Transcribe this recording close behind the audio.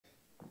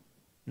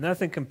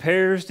Nothing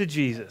compares to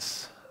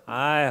Jesus.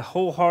 I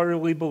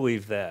wholeheartedly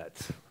believe that.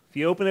 If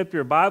you open up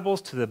your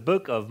Bibles to the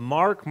book of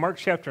Mark, Mark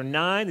chapter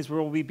 9 is where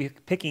we'll be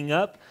picking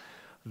up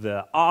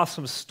the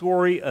awesome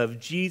story of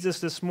Jesus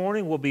this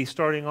morning. We'll be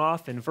starting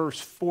off in verse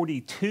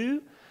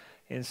 42.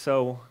 And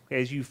so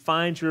as you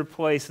find your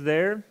place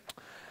there,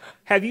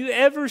 have you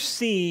ever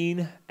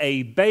seen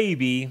a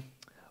baby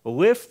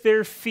lift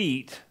their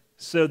feet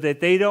so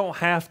that they don't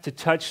have to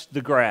touch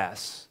the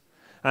grass?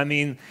 I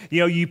mean,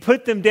 you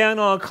put them down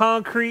on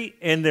concrete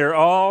and they're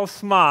all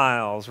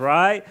smiles,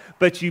 right?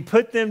 But you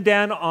put them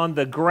down on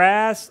the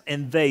grass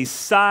and they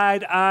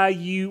side-eye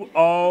you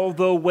all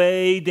the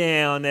way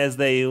down as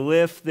they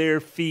lift their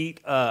feet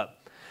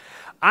up.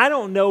 I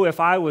don't know if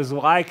I was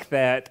like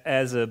that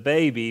as a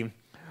baby,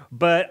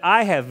 but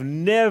I have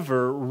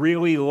never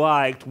really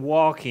liked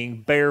walking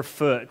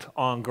barefoot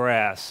on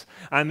grass.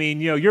 I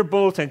mean, your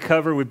bulletin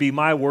cover would be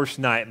my worst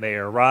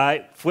nightmare,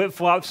 right?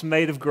 Flip-flops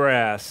made of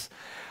grass.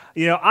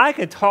 I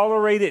can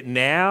tolerate it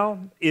now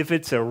if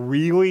it's a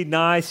really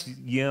nice,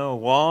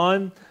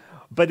 lawn,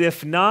 but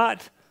if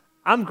not,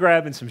 I'm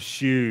grabbing some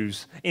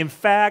shoes. In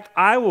fact,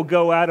 I will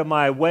go out of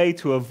my way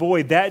to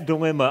avoid that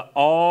dilemma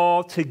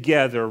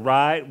altogether,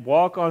 right?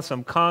 Walk on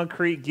some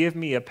concrete, give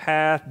me a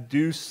path,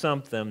 do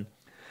something.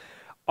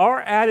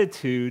 Our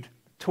attitude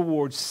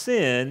towards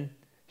sin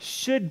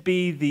should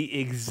be the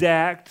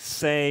exact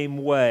same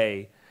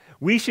way.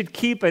 We should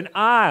keep an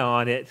eye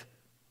on it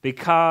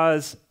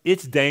because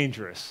it's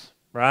dangerous,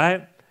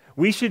 right?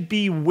 We should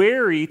be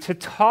wary to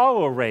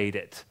tolerate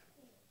it.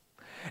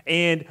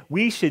 And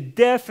we should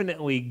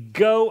definitely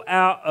go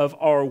out of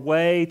our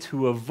way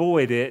to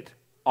avoid it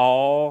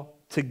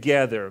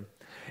altogether.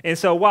 And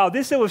so while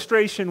this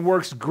illustration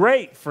works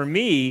great for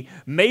me,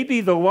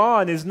 maybe the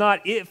lawn is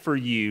not it for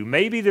you.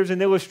 Maybe there's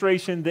an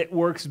illustration that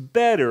works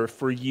better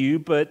for you,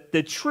 but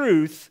the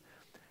truth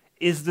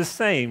is the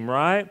same,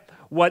 right?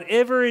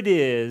 Whatever it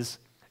is,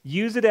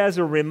 use it as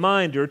a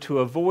reminder to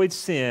avoid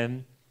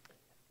sin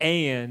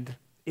and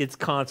its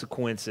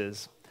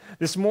consequences.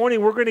 This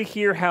morning, we're going to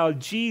hear how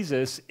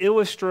Jesus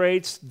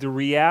illustrates the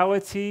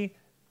reality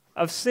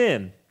of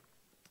sin.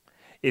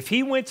 If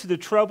he went to the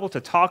trouble to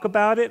talk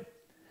about it,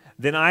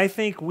 then I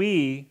think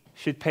we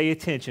should pay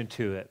attention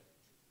to it.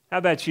 How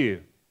about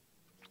you?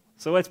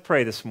 So let's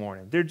pray this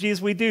morning. Dear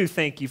Jesus, we do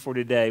thank you for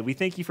today. We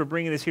thank you for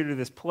bringing us here to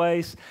this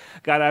place.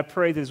 God, I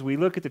pray that as we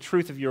look at the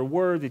truth of your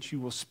word, that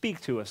you will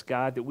speak to us,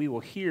 God, that we will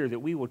hear, that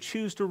we will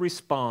choose to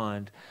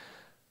respond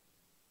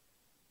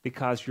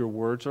because your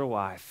words are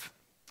life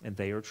and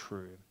they are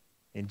true.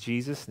 In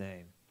Jesus'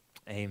 name,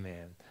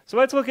 amen. So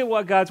let's look at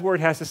what God's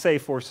word has to say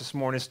for us this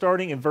morning,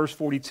 starting in verse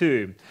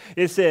 42.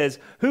 It says,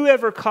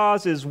 "Whoever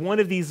causes one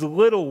of these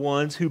little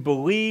ones who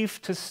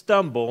believe to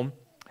stumble,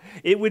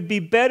 it would be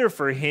better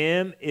for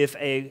him if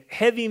a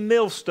heavy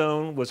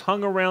millstone was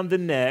hung around the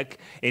neck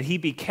and he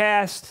be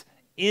cast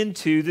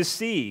into the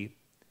sea.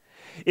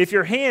 If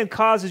your hand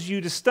causes you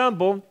to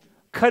stumble,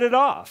 cut it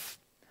off.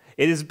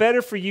 It is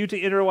better for you to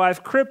enter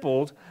life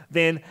crippled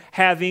than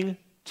having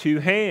two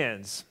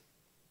hands,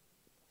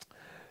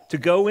 to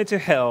go into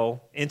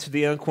hell, into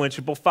the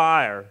unquenchable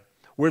fire,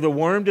 where the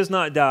worm does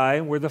not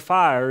die, where the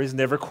fire is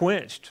never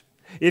quenched.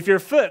 If your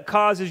foot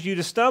causes you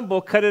to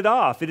stumble, cut it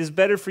off. It is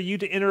better for you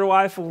to enter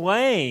life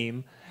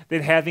lame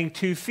than having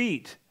 2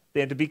 feet,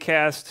 than to be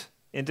cast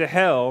into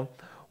hell,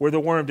 where the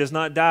worm does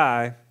not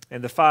die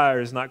and the fire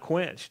is not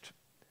quenched.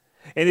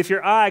 And if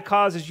your eye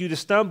causes you to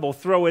stumble,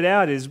 throw it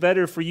out. It is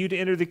better for you to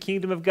enter the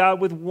kingdom of God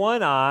with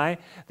 1 eye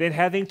than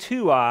having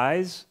 2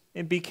 eyes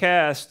and be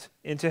cast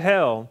into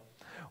hell,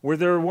 where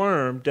the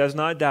worm does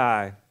not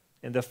die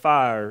and the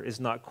fire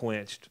is not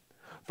quenched.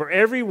 For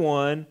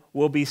everyone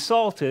will be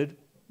salted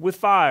with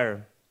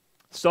fire.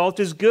 Salt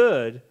is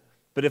good,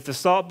 but if the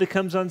salt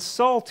becomes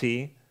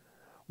unsalty,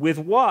 with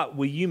what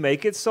will you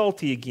make it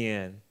salty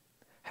again?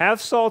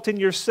 Have salt in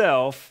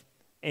yourself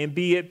and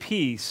be at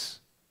peace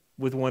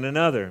with one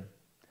another."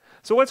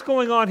 So what's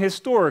going on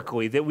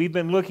historically that we've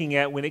been looking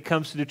at when it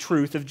comes to the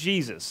truth of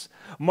Jesus?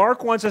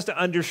 Mark wants us to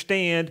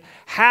understand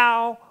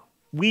how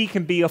we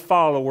can be a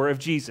follower of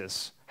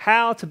Jesus.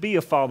 How to be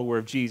a follower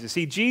of Jesus.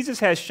 See,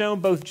 Jesus has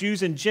shown both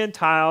Jews and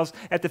Gentiles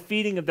at the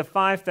feeding of the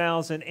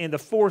 5,000 and the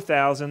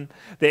 4,000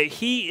 that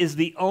he is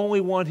the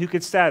only one who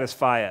can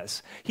satisfy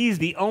us. He's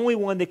the only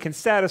one that can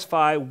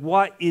satisfy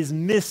what is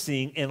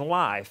missing in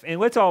life.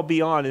 And let's all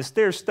be honest,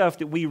 there's stuff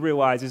that we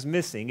realize is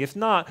missing. If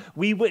not,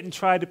 we wouldn't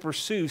try to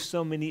pursue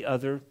so many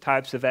other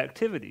types of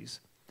activities.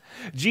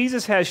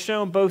 Jesus has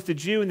shown both the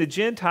Jew and the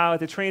Gentile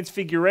at the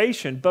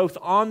Transfiguration, both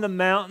on the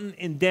mountain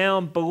and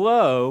down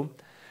below,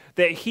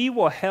 that he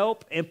will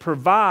help and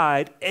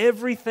provide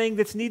everything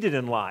that's needed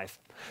in life.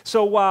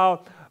 So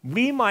while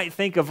we might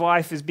think of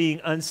life as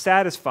being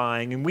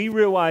unsatisfying and we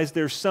realize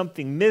there's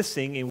something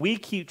missing and we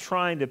keep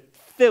trying to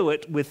fill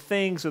it with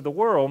things of the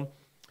world,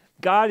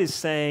 God is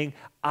saying,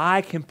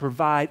 I can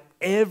provide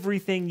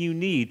everything you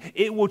need.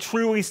 It will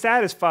truly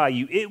satisfy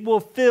you. It will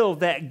fill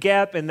that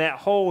gap and that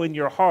hole in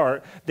your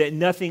heart that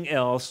nothing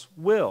else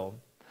will.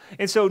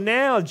 And so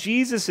now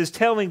Jesus is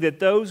telling that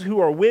those who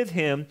are with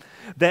him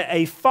that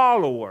a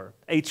follower,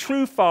 a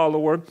true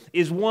follower,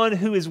 is one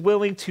who is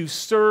willing to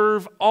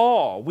serve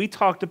all. We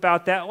talked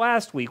about that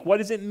last week. What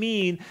does it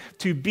mean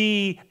to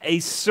be a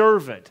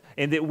servant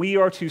and that we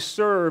are to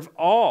serve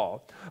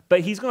all?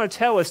 But he's going to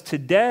tell us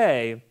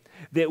today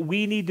that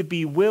we need to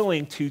be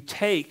willing to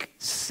take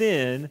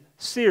sin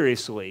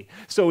seriously.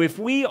 So if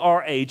we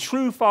are a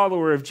true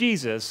follower of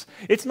Jesus,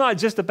 it's not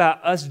just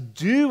about us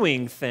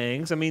doing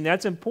things. I mean,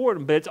 that's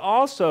important, but it's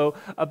also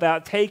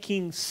about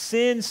taking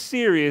sin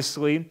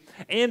seriously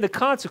and the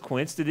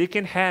consequence that it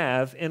can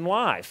have in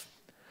life.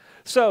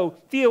 So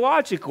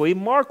theologically,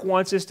 Mark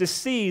wants us to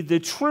see the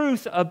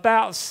truth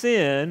about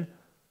sin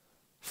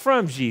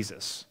from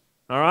Jesus.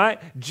 All right?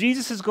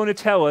 Jesus is going to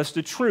tell us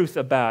the truth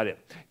about it.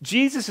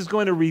 Jesus is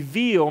going to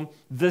reveal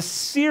the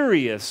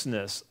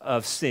seriousness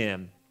of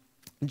sin.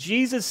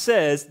 Jesus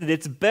says that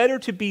it's better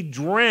to be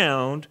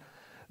drowned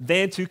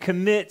than to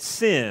commit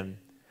sin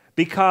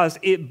because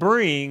it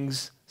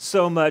brings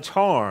so much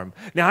harm.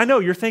 Now, I know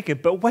you're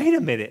thinking, but wait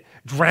a minute.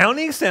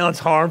 Drowning sounds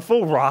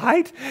harmful,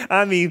 right?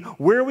 I mean,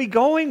 where are we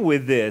going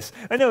with this?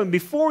 I know, and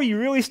before you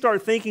really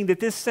start thinking that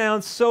this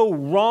sounds so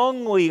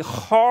wrongly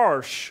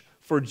harsh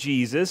for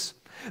Jesus,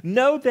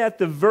 know that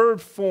the verb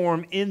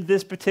form in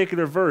this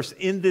particular verse,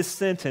 in this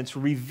sentence,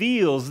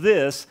 reveals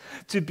this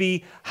to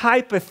be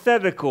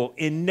hypothetical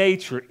in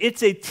nature.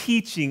 It's a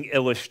teaching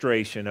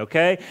illustration,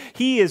 okay?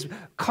 He is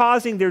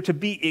causing there to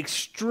be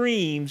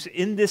extremes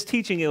in this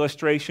teaching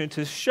illustration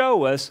to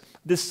show us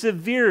the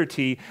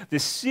severity, the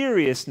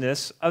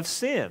seriousness of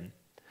sin.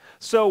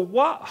 So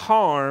what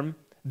harm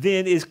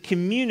then is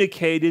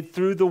communicated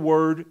through the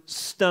word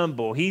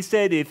stumble? He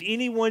said, if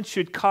anyone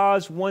should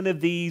cause one of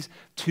these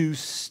to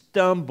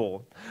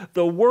stumble.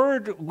 The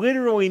word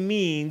literally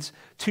means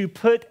to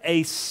put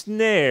a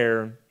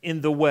snare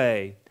in the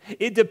way.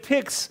 It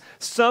depicts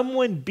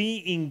someone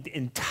being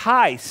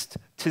enticed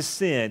to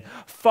sin,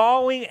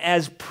 falling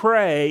as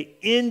prey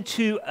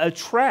into a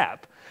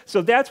trap.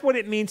 So that's what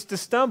it means to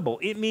stumble.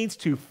 It means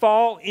to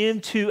fall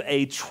into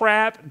a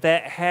trap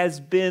that has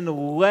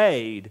been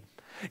laid.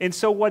 And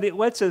so what it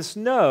lets us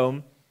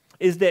know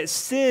is that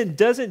sin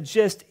doesn't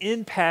just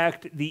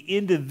impact the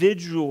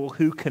individual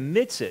who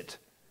commits it,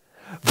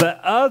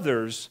 but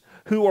others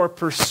who are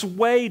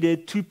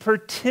persuaded to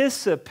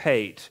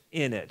participate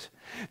in it.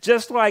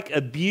 Just like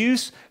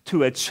abuse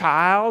to a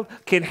child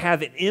can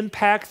have an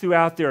impact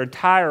throughout their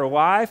entire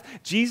life,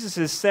 Jesus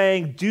is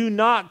saying, do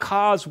not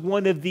cause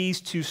one of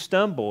these to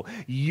stumble.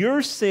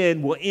 Your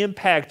sin will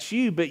impact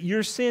you, but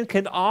your sin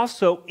can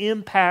also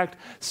impact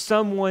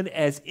someone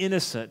as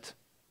innocent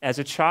as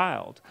a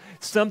child,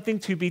 something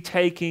to be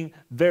taken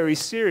very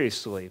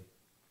seriously.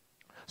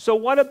 So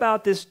what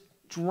about this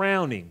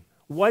drowning?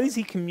 What is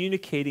he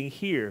communicating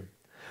here?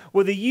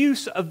 Well, the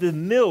use of the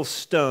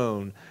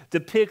millstone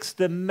depicts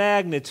the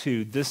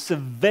magnitude, the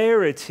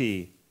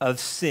severity of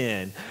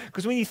sin.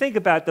 Because when you think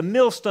about it, the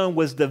millstone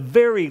was the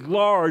very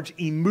large,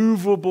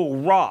 immovable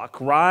rock,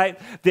 right?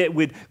 That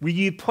where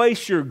you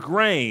place your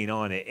grain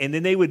on it, and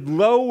then they would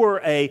lower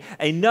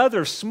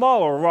another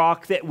smaller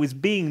rock that was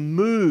being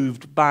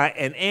moved by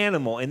an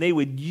animal, and they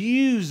would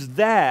use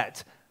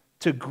that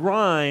to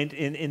grind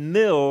and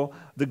mill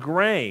the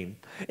grain.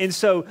 And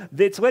so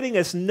it's letting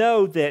us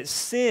know that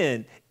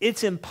sin,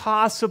 it's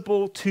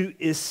impossible to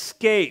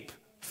escape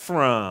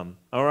from,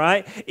 all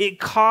right? It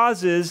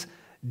causes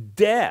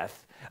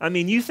death. I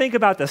mean, you think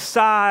about the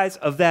size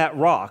of that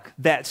rock,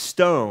 that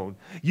stone.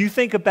 You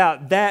think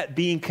about that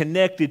being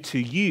connected to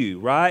you,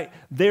 right?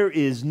 There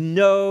is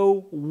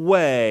no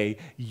way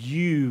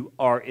you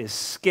are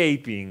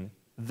escaping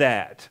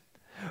that.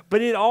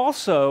 But it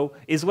also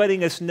is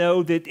letting us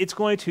know that it's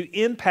going to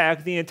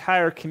impact the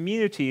entire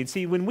community. And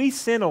see, when we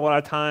sin a lot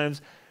of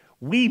times,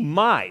 we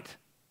might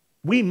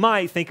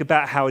think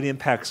about how it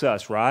impacts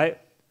us, right?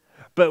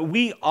 But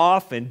we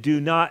often do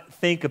not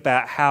think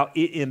about how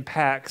it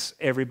impacts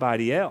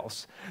everybody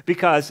else.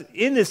 Because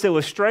in this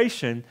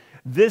illustration,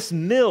 this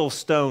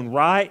millstone,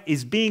 right,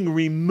 is being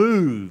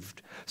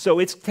removed. So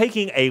it's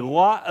taking a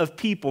lot of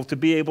people to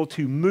be able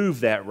to move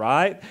that,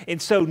 right? And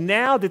so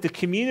now that the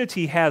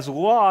community has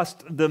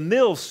lost the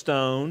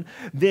millstone,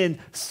 then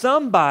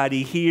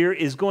somebody here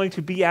is going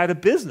to be out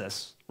of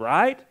business,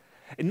 right?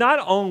 And not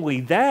only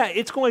that,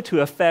 it's going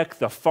to affect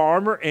the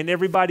farmer and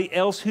everybody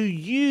else who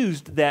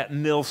used that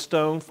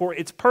millstone for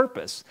its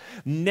purpose.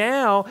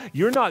 Now,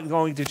 you're not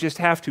going to just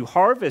have to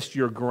harvest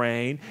your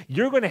grain.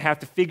 You're going to have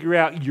to figure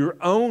out your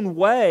own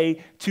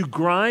way to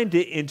grind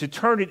it and to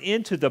turn it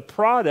into the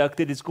product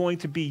that is going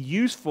to be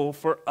useful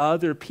for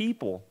other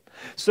people.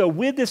 So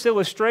with this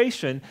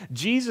illustration,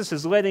 Jesus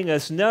is letting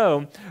us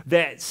know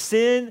that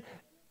sin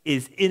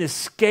is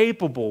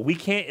inescapable. We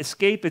can't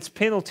escape its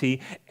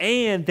penalty,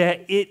 and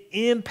that it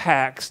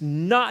impacts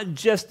not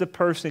just the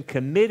person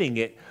committing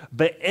it,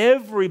 but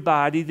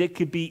everybody that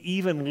could be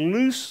even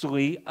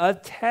loosely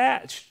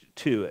attached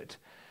to it.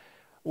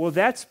 Well,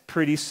 that's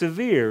pretty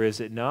severe, is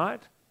it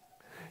not?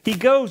 He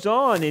goes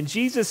on, and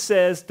Jesus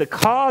says the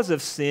cause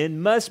of sin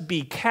must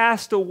be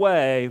cast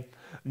away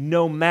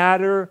no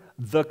matter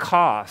the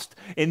cost.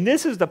 And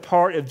this is the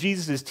part of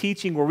Jesus'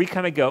 teaching where we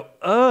kind of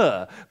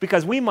go,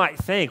 because we might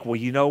think, well,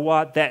 you know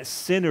what? That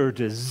sinner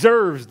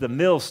deserves the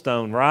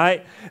millstone,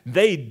 right?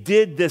 They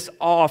did this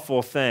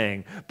awful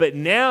thing. But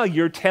now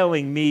you're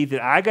telling me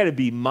that I got to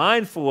be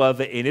mindful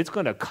of it and it's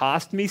going to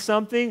cost me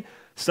something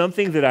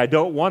that I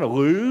don't want to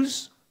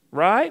lose,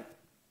 right?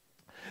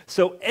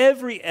 So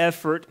every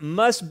effort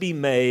must be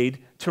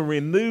made to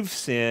remove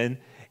sin,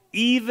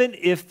 even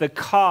if the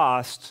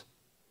cost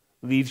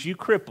leaves you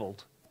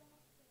crippled,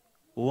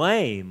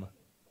 lame,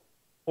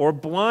 or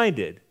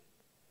blinded.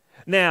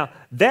 Now,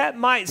 that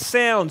might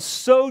sound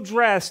so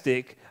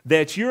drastic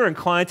that you're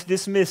inclined to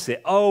dismiss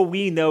it. Oh,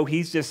 we know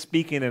he's just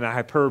speaking in a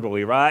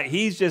hyperbole, right?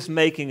 He's just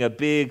making a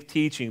big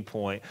teaching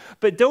point.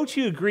 But don't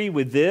you agree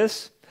with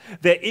this?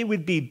 That it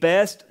would be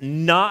best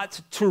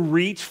not to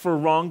reach for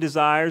wrong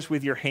desires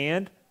with your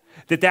hand?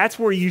 That's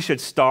where you should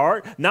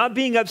start, not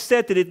being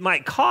upset that it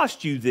might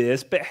cost you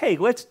this, but hey,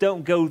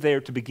 don't go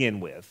there to begin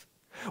with.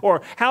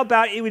 Or how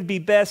about it would be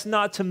best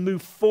not to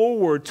move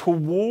forward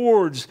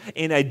towards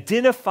and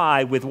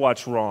identify with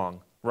what's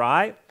wrong,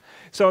 right?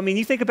 So,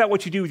 you think about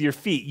what you do with your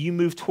feet. You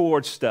move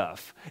towards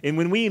stuff. And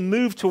when we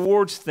move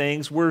towards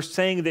things, we're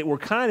saying that we're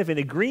kind of in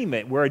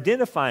agreement. We're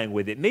identifying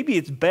with it. Maybe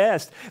it's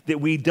best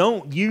that we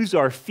don't use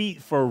our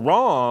feet for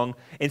wrong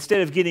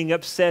instead of getting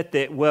upset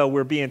that,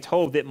 we're being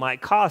told that might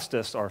cost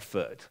us our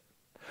foot.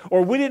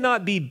 Or would it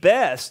not be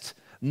best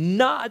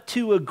not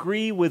to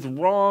agree with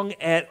wrong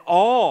at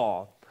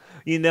all?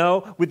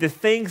 With the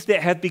things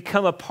that have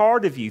become a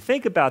part of you.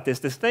 Think about this.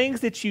 The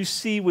things that you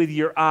see with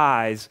your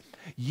eyes,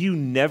 you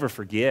never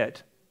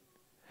forget.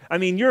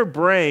 Your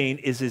brain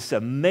is this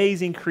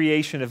amazing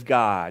creation of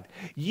God.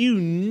 You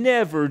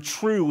never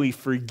truly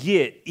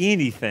forget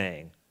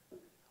anything.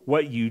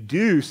 What you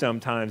do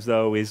sometimes,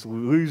 though, is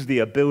lose the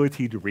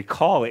ability to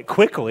recall it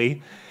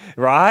quickly,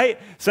 right?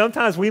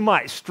 Sometimes we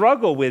might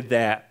struggle with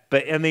that,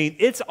 but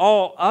it's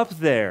all up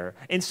there.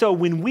 And so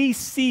when we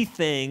see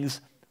things,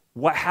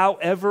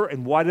 however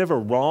and whatever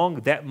wrong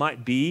that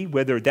might be,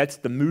 whether that's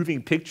the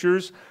moving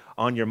pictures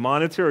on your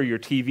monitor or your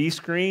TV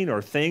screen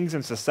or things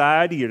in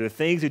society or the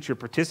things that you're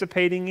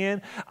participating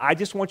in, I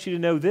just want you to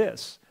know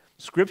this.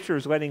 Scripture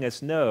is letting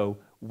us know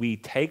we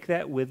take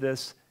that with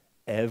us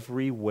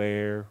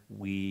everywhere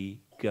we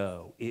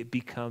go. It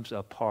becomes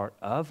a part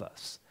of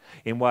us.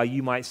 And while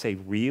you might say,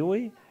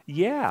 really?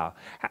 Yeah.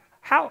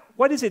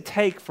 What does it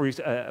take for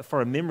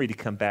a memory to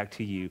come back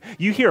to you?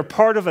 You hear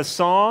part of a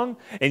song,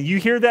 and you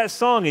hear that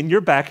song, and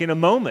you're back in a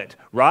moment,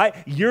 right?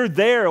 You're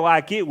there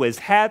like it was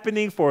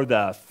happening for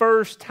the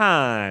first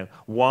time.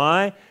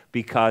 Why?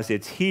 Because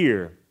it's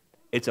here.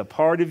 It's a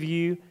part of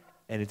you,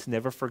 and it's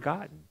never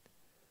forgotten.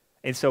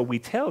 And so we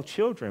tell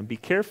children, be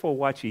careful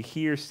what you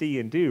hear, see,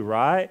 and do,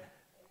 right?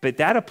 But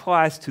that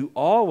applies to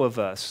all of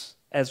us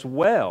as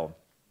well.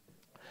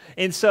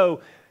 And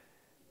so,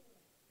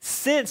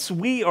 since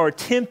we are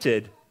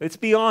tempted, let's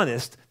be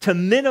honest, to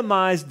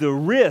minimize the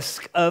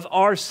risk of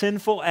our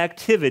sinful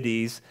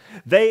activities,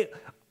 they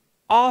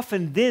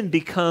often then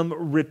become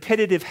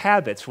repetitive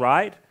habits,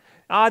 right?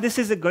 This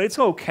isn't good. It's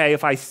okay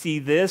if I see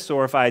this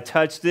or if I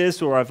touch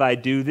this or if I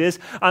do this.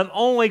 I'm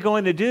only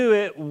going to do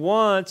it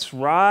once,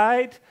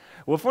 right?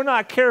 Well, if we're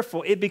not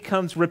careful, it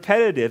becomes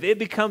repetitive. It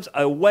becomes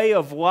a way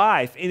of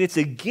life. And it's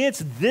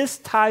against this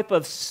type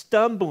of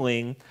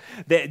stumbling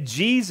that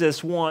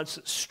Jesus wants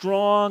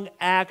strong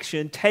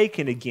action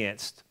taken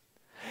against.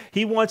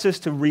 He wants us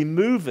to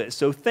remove it.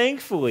 So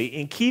thankfully,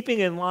 in keeping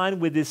in line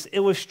with this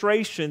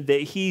illustration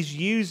that he's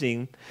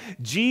using,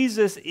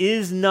 Jesus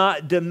is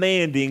not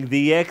demanding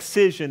the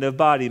excision of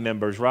body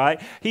members,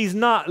 right? He's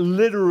not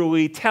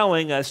literally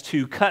telling us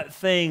to cut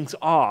things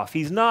off.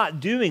 He's not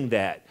doing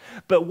that.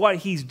 But what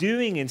he's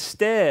doing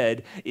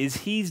instead is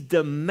he's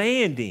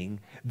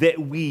demanding that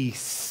we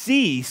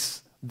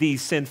cease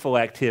these sinful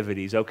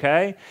activities,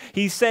 okay?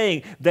 He's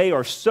saying they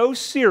are so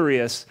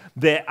serious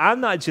that I'm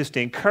not just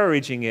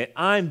encouraging it,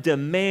 I'm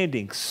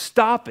demanding,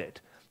 stop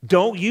it.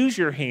 Don't use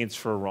your hands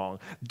for wrong.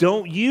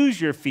 Don't use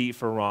your feet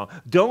for wrong.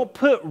 Don't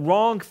put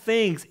wrong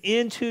things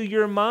into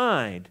your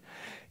mind.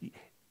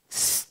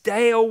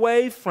 Stay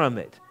away from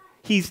it.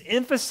 He's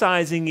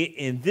emphasizing it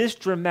in this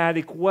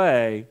dramatic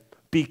way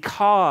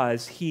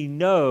because he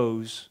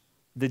knows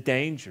the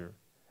danger.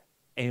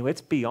 And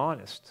let's be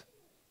honest,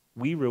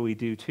 we really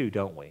do too,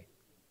 don't we?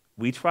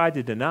 We try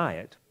to deny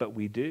it, but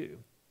we do.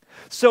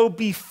 So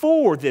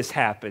before this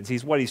happens,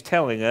 what he's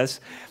telling us,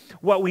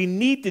 what we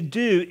need to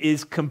do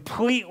is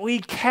completely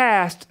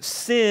cast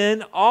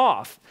sin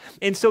off.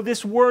 And so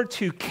this word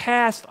to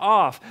cast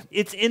off,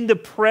 it's in the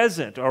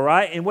present, all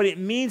right? And what it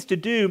means to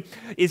do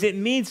is it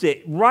means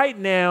that right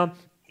now,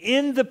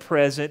 in the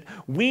present,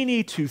 we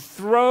need to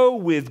throw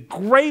with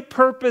great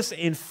purpose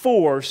and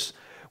force,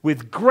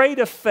 with great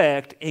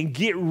effect, and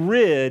get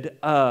rid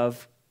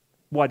of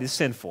what is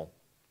sinful.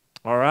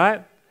 All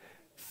right?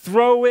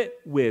 Throw it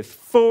with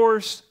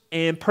force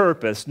and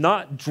purpose.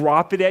 Not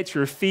drop it at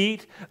your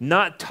feet,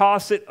 not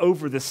toss it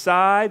over the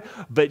side,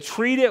 but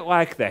treat it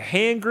like the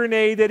hand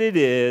grenade that it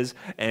is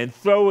and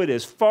throw it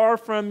as far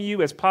from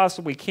you as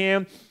possibly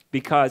can,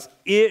 because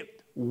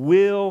it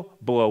will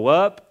blow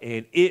up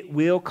and it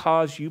will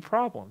cause you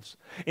problems.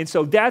 And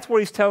so that's what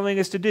he's telling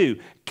us to do.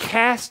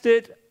 Cast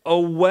it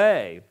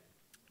away.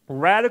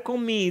 Radical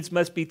means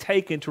must be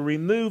taken to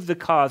remove the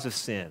cause of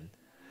sin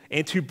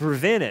and to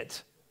prevent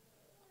it,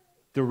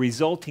 the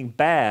resulting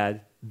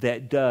bad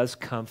that does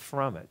come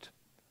from it.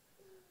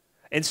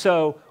 And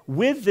so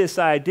with this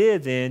idea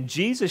then,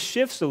 Jesus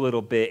shifts a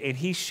little bit and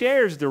he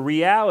shares the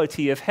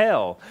reality of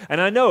hell.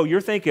 And I know you're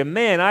thinking,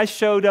 man, I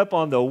showed up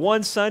on the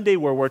one Sunday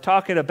where we're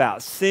talking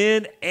about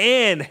sin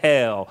and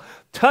hell.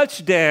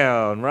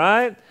 Touchdown,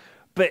 right?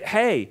 But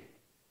hey,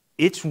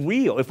 it's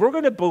real. If we're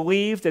going to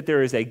believe that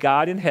there is a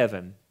God in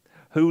heaven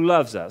who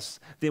loves us,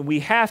 then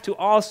we have to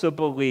also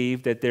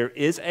believe that there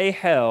is a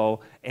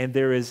hell and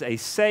there is a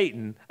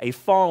Satan, a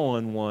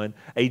fallen one,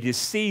 a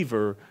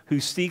deceiver who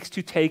seeks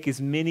to take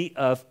as many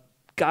of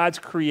God's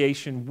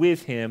creation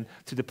with him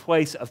to the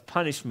place of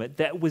punishment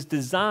that was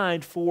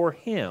designed for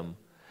him.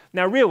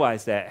 Now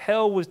realize that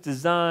hell was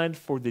designed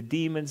for the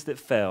demons that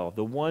fell,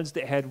 the ones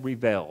that had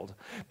rebelled.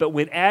 But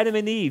when Adam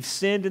and Eve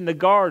sinned in the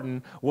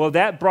garden, well,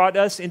 that brought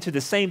us into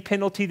the same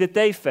penalty that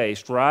they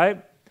faced,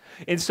 right?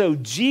 And so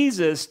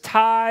Jesus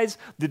ties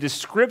the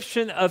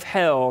description of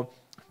hell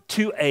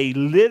to a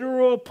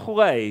literal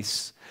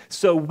place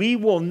so we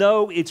will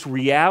know its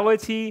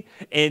reality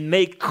and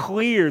make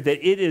clear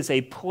that it is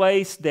a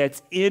place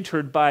that's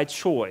entered by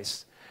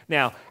choice.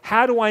 Now,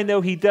 how do I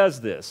know he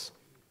does this?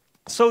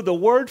 So the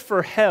word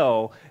for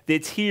hell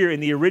that's here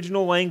in the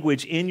original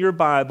language in your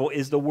Bible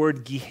is the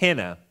word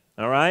Gehenna.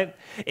 All right?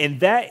 And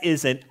that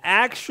is an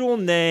actual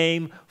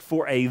name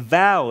for a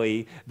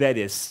valley that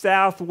is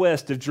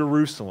southwest of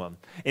Jerusalem.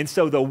 And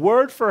so the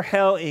word for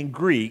hell in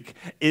Greek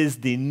is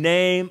the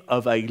name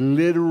of a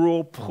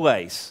literal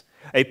place.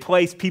 A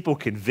place people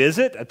can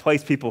visit, a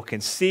place people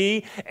can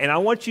see. And I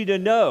want you to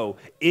know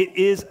it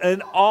is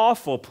an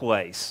awful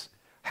place.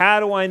 How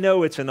do I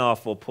know it's an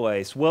awful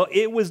place? Well,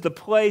 it was the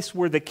place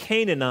where the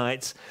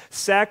Canaanites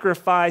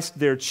sacrificed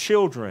their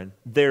children,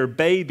 their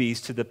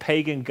babies, to the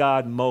pagan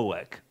god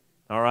Molech.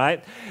 All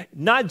right?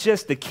 Not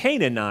just the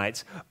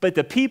Canaanites, but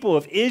the people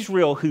of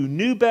Israel who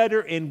knew better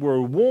and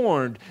were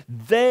warned,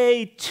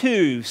 they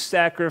too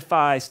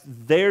sacrificed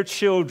their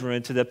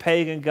children to the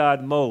pagan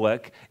god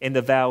Molech in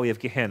the valley of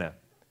Gehenna.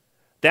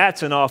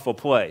 That's an awful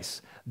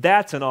place.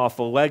 That's an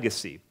awful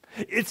legacy.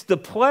 It's the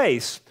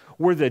place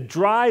where the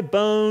dry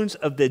bones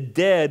of the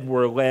dead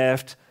were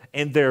left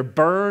and their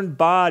burned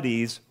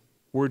bodies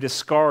were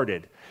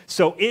discarded.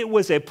 So it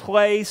was a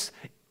place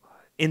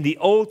in the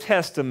Old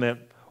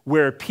Testament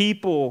where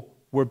people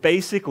were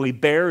basically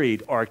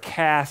buried or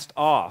cast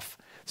off.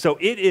 So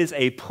it is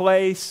a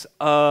place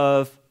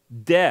of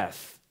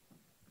death.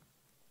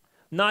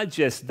 Not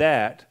just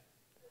that,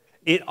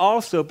 it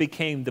also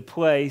became the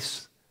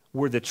place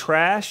where the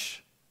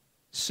trash,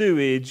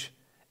 sewage,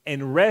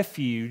 and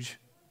refuge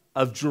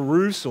of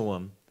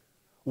Jerusalem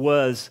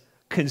was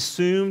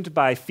consumed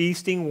by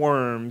feasting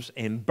worms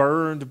and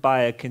burned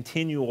by a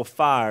continual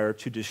fire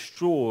to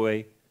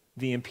destroy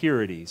the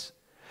impurities.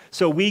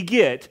 So we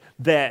get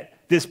that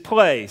this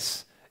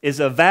place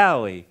is a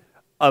valley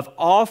of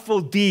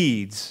awful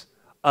deeds,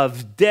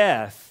 of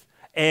death,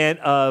 and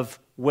of,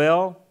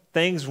 well,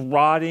 things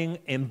rotting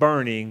and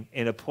burning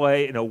in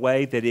a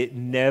way that it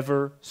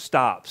never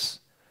stops.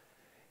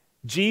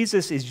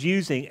 Jesus is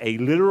using a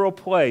literal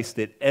place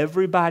that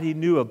everybody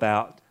knew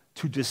about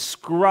to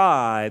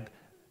describe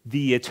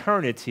the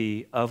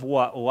eternity of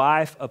what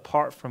life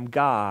apart from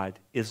God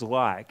is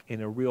like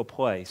in a real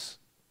place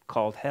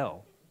called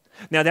hell.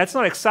 Now, that's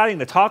not exciting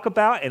to talk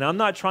about, and I'm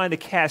not trying to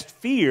cast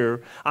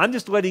fear. I'm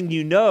just letting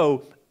you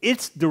know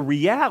it's the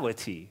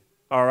reality,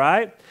 all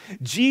right?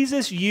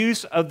 Jesus'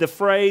 use of the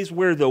phrase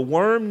where the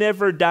worm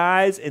never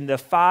dies and the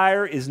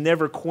fire is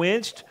never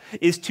quenched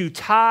is to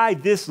tie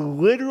this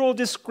literal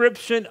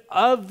description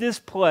of this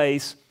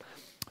place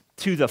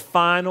to the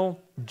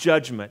final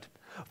judgment.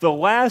 The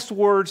last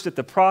words that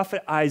the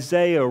prophet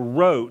Isaiah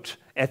wrote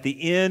at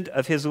the end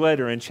of his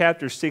letter in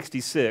chapter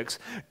 66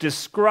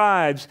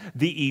 describes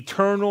the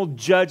eternal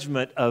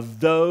judgment of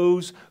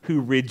those who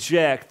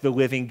reject the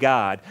living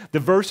God. The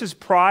verses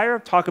prior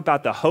talk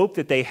about the hope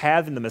that they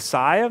have in the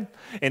Messiah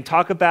and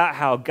talk about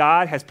how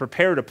God has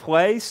prepared a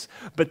place.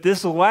 But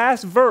this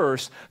last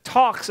verse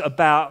talks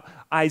about,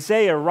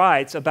 Isaiah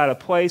writes about a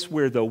place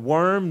where the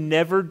worm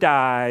never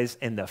dies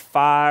and the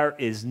fire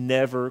is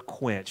never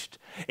quenched.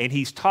 And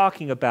he's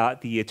talking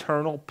about the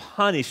eternal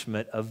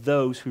punishment of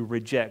those who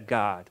reject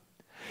God.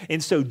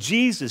 And so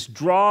Jesus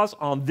draws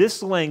on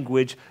this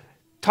language,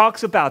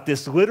 talks about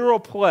this literal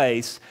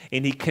place,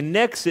 and he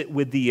connects it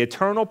with the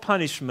eternal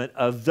punishment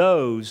of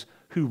those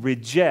who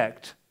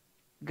reject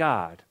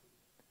God.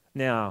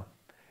 Now,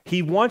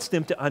 he wants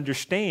them to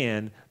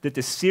understand that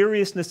the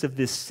seriousness of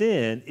this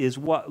sin is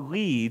what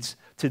leads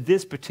to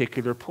this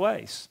particular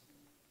place.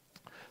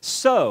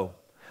 So,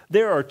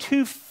 There are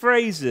two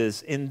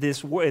phrases in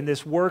this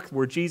work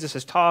where Jesus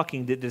is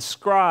talking that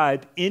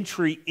describe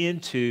entry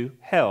into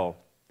hell.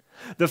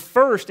 The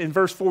first in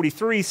verse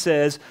 43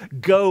 says,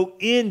 go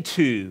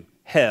into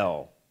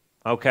hell,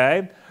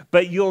 okay?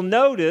 But you'll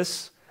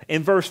notice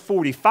in verse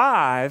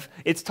 45,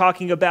 it's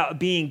talking about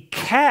being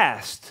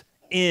cast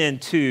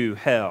into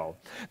hell.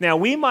 Now,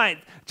 we might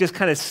just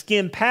kind of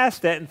skim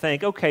past that and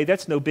think, okay,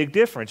 that's no big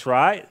difference,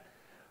 right?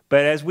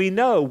 But as we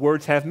know,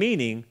 words have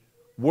meaning,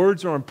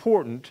 words are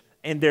important,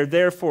 and they're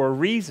there for a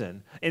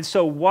reason. And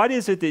so what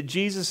is it that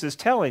Jesus is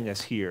telling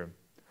us here?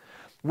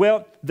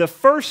 Well, the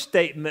first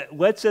statement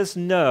lets us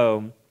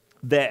know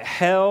that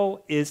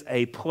hell is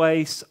a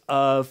place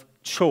of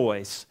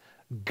choice.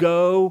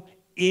 Go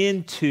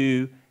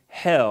into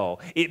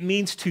hell. It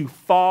means to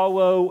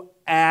follow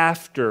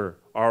after,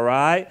 all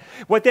right?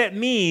 What that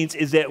means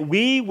is that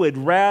we would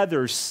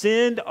rather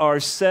send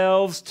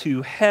ourselves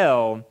to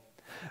hell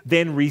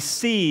than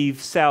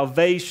receive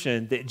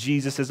salvation that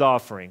Jesus is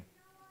offering.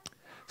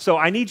 So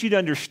I need you to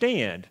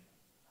understand,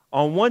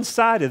 on one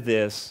side of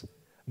this,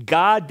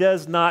 God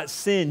does not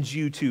send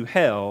you to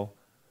hell.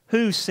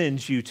 Who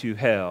sends you to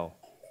hell?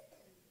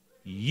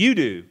 You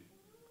do.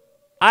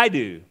 I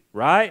do,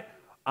 right?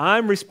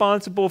 I'm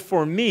responsible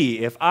for me.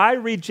 If I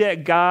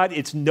reject God,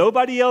 it's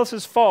nobody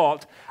else's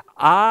fault.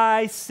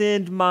 I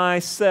send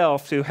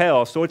myself to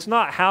hell. So it's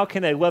not how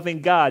can a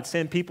loving God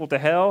send people to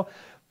hell?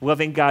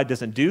 Loving God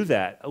doesn't do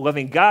that. A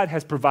loving God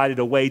has provided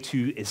a way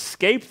to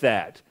escape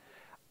that.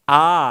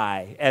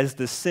 I, as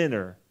the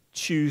sinner,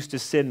 choose to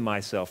send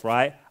myself,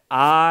 right?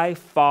 I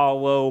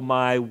follow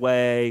my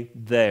way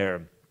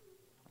there.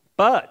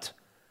 But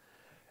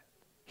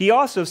he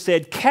also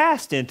said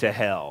cast into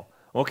hell.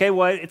 Okay,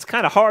 well, it's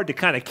kind of hard to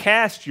kind of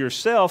cast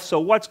yourself, so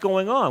what's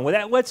going on? Well,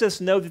 that lets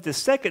us know that the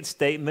second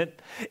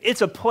statement,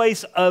 it's a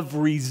place of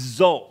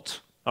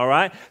result, all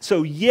right?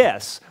 So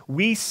yes,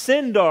 we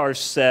send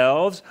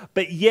ourselves,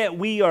 but yet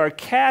we are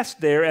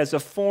cast there as a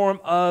form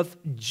of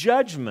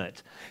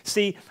judgment.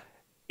 See,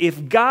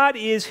 if God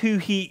is who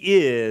he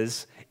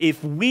is,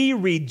 if we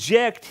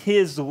reject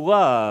his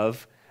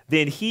love,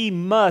 then he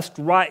must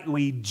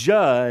rightly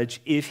judge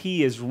if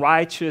he is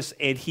righteous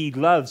and he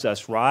loves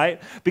us,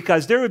 right?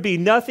 Because there would be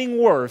nothing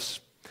worse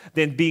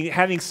than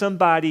having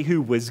somebody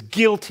who was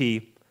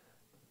guilty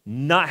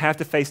not have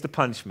to face the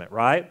punishment,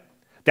 right?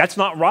 That's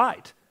not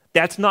right.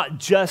 That's not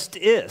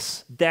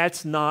justice.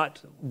 That's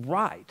not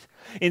right.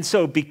 And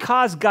so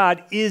because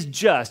God is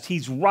just,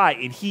 he's right,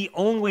 and he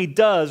only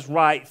does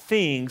right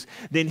things,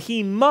 then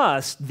he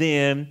must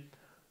then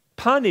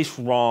punish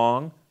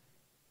wrong,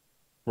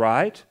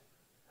 right?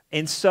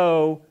 And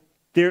so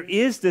there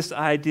is this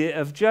idea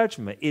of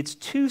judgment. It's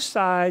two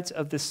sides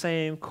of the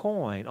same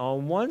coin.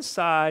 On one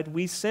side,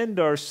 we send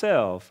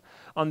ourselves.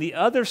 On the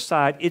other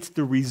side, it's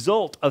the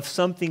result of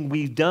something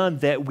we've done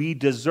that we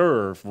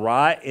deserve,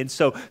 right? And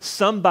so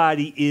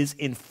somebody is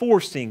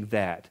enforcing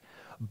that.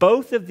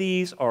 Both of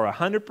these are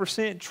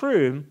 100%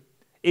 true.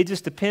 It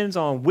just depends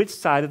on which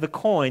side of the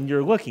coin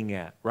you're looking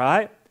at,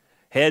 right?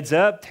 Heads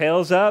up,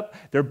 tails up,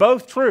 they're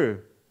both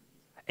true.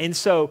 And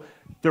so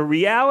the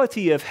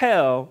reality of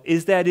hell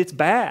is that it's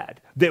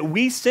bad, that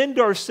we send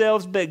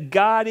ourselves, but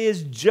God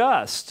is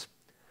just.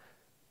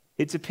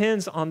 It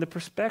depends on the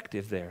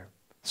perspective there.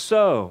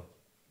 So,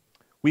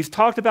 we've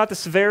talked about the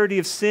severity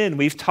of sin.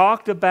 We've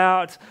talked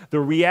about the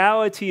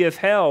reality of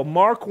hell.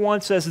 Mark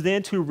wants us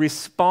then to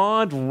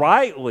respond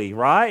rightly,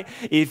 right?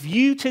 If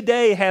you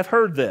today have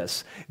heard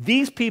this,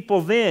 these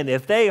people then,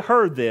 if they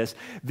heard this,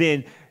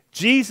 then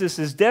Jesus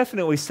is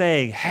definitely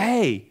saying,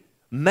 hey,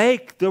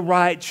 make the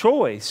right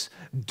choice.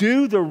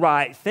 Do the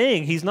right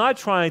thing. He's not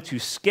trying to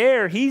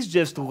scare. He's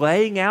just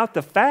laying out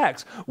the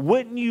facts.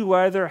 Wouldn't you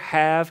rather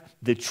have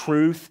the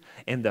truth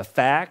and the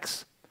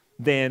facts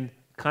than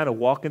kind of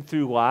walking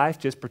through life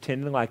just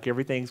pretending like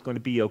everything's going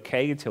to be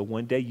okay until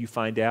one day you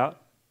find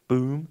out,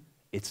 boom,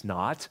 it's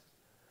not?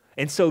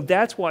 And so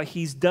that's what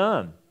he's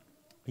done.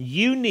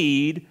 You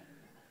need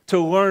to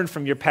learn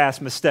from your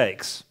past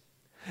mistakes.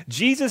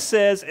 Jesus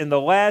says in the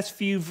last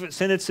few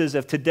sentences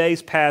of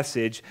today's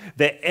passage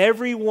that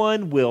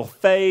everyone will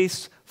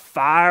face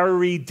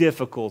fiery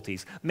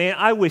difficulties. Man,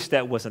 I wish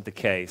that wasn't the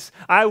case.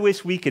 I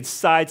wish we could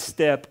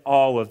sidestep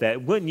all of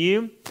that, wouldn't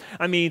you?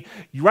 I mean,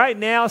 right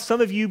now, some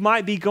of you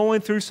might be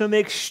going through some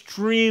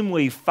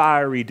extremely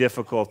fiery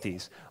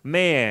difficulties.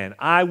 Man,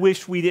 I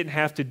wish we didn't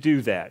have to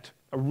do that.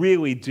 I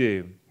really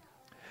do.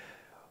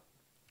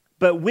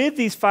 But with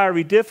these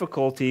fiery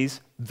difficulties,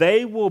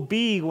 they will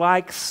be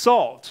like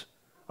salt.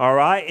 All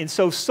right, and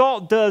so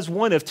salt does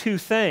one of two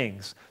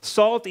things.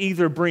 Salt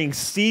either brings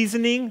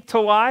seasoning to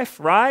life,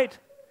 right?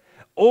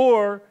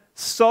 Or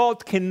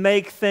salt can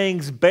make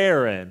things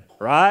barren,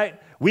 right?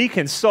 We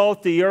can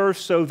salt the earth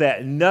so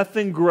that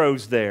nothing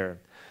grows there.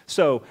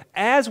 So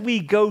as we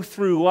go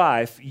through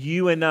life,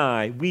 you and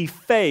I, we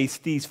face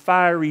these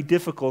fiery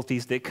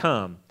difficulties that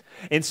come.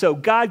 And so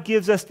God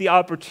gives us the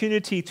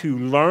opportunity to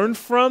learn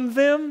from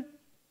them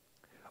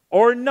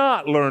or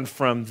not learn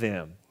from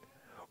them.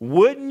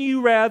 Wouldn't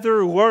you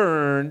rather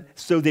learn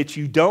so that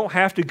you don't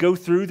have to go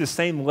through the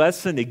same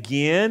lesson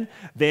again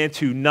than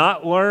to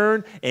not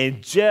learn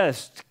and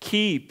just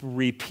keep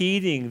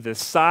repeating the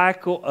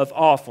cycle of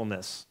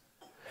awfulness?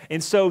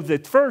 And so the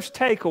first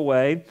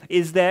takeaway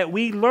is that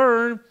we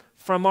learn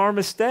from our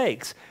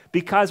mistakes,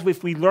 because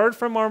if we learn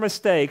from our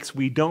mistakes,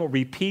 we don't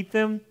repeat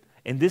them.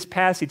 And this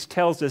passage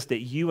tells us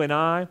that you and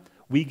I,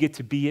 we get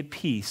to be at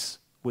peace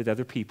with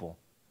other people.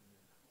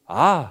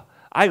 I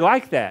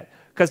like that.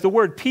 Because the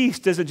word peace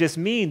doesn't just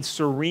mean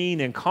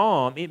serene and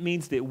calm. It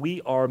means that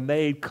we are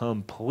made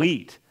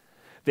complete.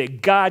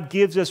 That God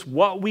gives us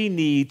what we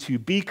need to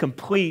be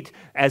complete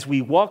as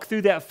we walk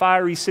through that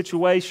fiery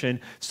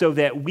situation so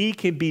that we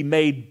can be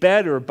made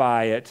better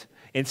by it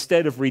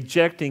instead of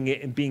rejecting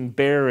it and being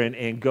barren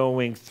and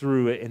going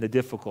through it in the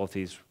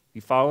difficulties.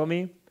 You follow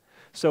me?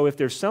 So if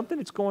there's something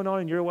that's going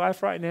on in your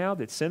life right now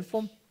that's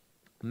sinful,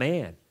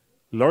 man,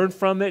 learn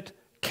from it,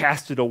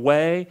 cast it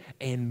away,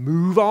 and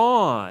move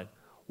on.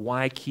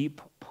 Why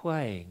keep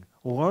playing?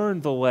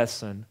 Learn the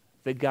lesson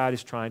that God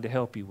is trying to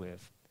help you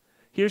with.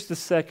 Here's the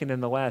second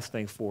and the last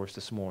thing for us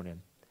this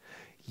morning.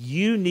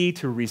 You need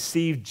to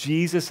receive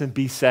Jesus and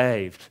be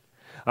saved.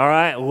 All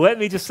right, let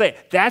me just say,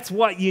 that's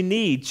what you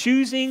need.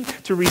 Choosing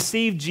to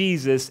receive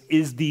Jesus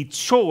is the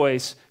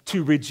choice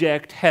to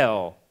reject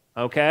hell,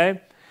 okay?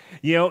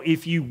 You know,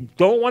 if you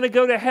don't want to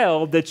go to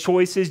hell, the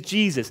choice is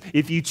Jesus.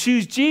 If you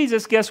choose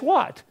Jesus, guess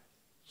what?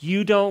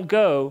 You don't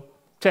go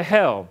to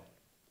hell.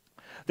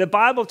 The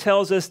Bible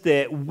tells us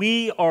that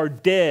we are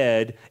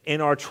dead in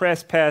our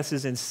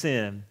trespasses and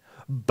sin,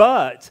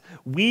 but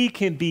we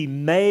can be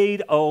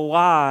made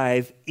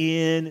alive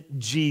in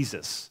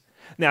Jesus.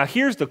 Now,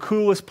 here's the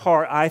coolest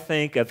part, I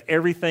think, of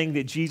everything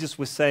that Jesus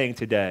was saying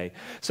today.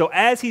 So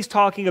as he's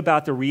talking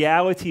about the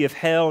reality of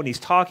hell and he's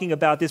talking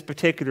about this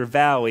particular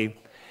valley,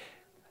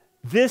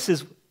 this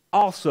is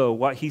also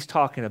what he's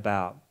talking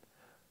about.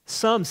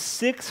 Some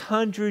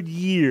 600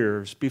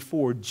 years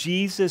before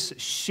Jesus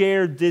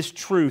shared this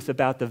truth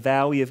about the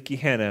valley of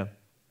Gehenna,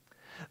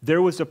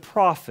 there was a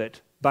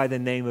prophet by the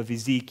name of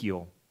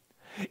Ezekiel.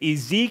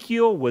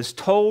 Ezekiel was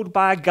told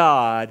by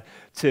God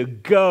to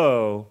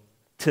go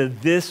to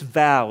this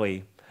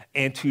valley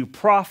and to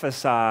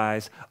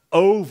prophesy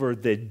over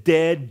the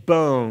dead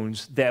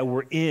bones that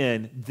were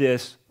in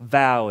this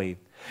valley.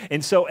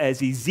 And so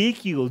as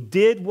Ezekiel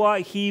did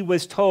what he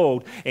was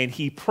told and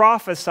he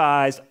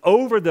prophesied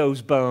over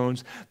those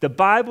bones, the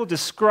Bible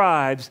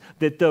describes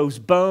that those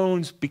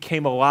bones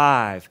became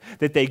alive,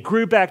 that they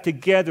grew back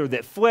together,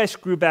 that flesh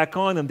grew back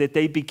on them, that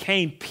they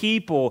became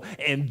people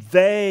and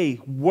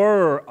they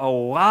were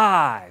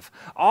alive.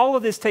 All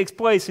of this takes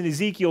place in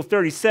Ezekiel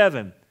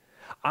 37.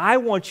 I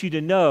want you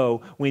to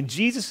know when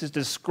Jesus is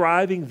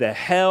describing the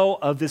hell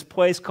of this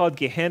place called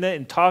Gehenna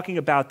and talking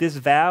about this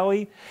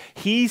valley,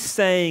 he's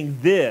saying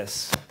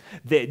this,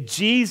 that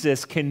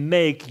Jesus can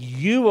make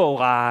you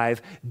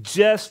alive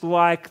just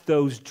like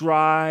those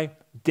dry,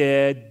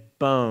 dead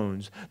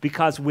bones.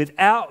 Because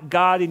without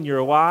God in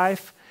your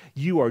life,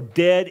 you are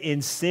dead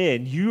in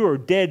sin. You are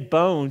dead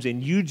bones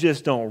and you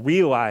just don't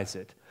realize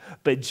it.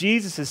 But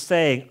Jesus is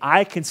saying,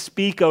 I can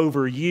speak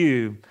over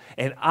you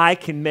and I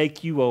can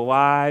make you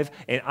alive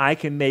and I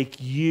can make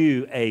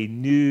you a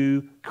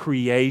new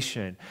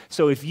creation.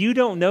 So if you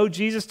don't know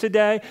Jesus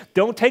today,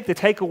 don't take the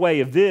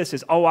takeaway of this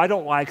as, oh, I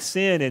don't like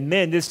sin and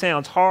man, this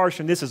sounds harsh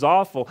and this is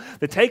awful.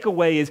 The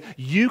takeaway is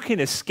you can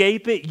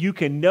escape it, you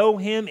can know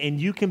him, and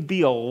you can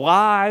be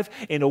alive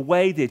in a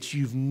way that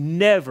you've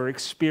never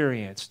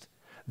experienced.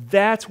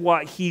 That's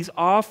what he's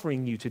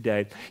offering you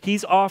today.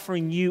 He's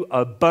offering you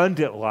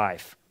abundant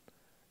life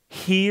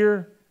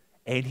here,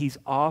 and he's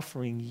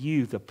offering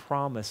you the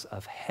promise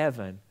of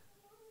heaven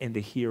in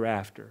the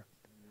hereafter.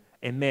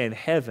 And man,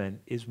 heaven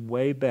is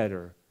way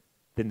better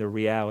than the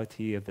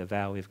reality of the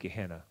valley of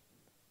Gehenna.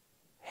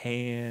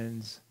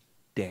 Hands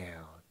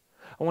down.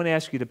 I want to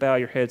ask you to bow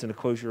your heads and to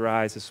close your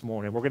eyes this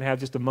morning. We're going to have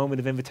just a moment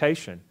of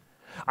invitation.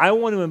 I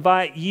want to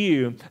invite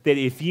you that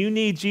if you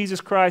need Jesus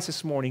Christ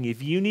this morning,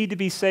 if you need to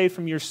be saved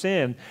from your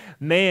sin,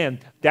 man,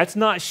 that's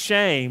not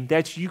shame.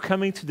 That's you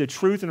coming to the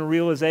truth and a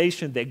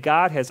realization that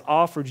God has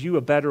offered you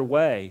a better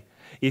way.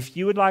 If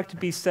you would like to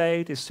be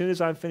saved, as soon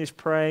as I'm finished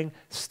praying,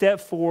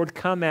 step forward,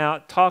 come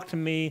out, talk to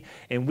me,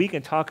 and we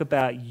can talk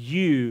about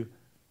you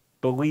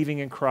believing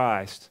in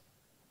Christ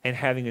and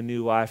having a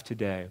new life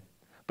today.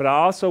 But I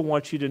also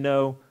want you to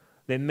know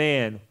that,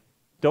 man,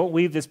 don't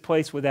leave this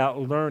place without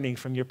learning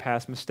from your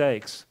past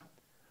mistakes.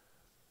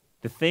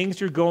 The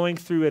things you're going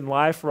through in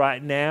life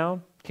right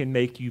now can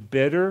make you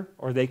bitter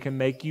or they can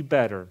make you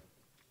better.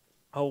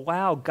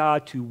 Allow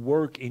God to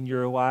work in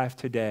your life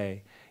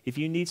today. If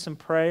you need some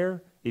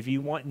prayer, if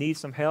you need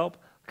some help,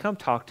 come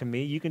talk to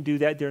me. You can do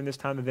that during this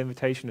time of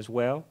invitation as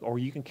well, or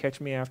you can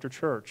catch me after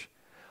church.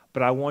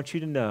 But I want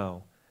you to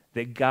know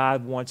that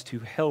God wants to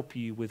help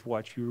you with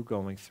what you're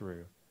going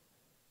through.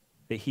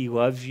 That he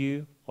loves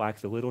you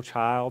like the little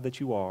child that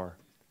you are,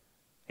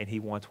 and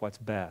he wants what's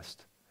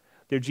best.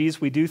 Dear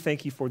Jesus, we do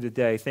thank you for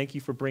today. Thank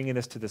you for bringing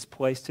us to this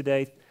place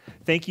today.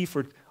 Thank you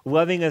for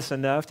loving us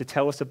enough to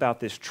tell us about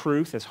this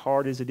truth, as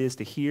hard as it is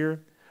to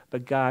hear.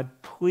 But God,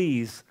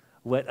 please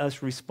let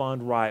us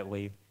respond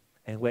rightly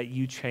and let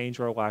you change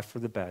our life for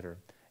the better.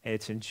 And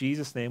it's in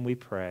Jesus' name we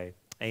pray.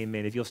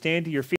 Amen. If you'll stand to your feet.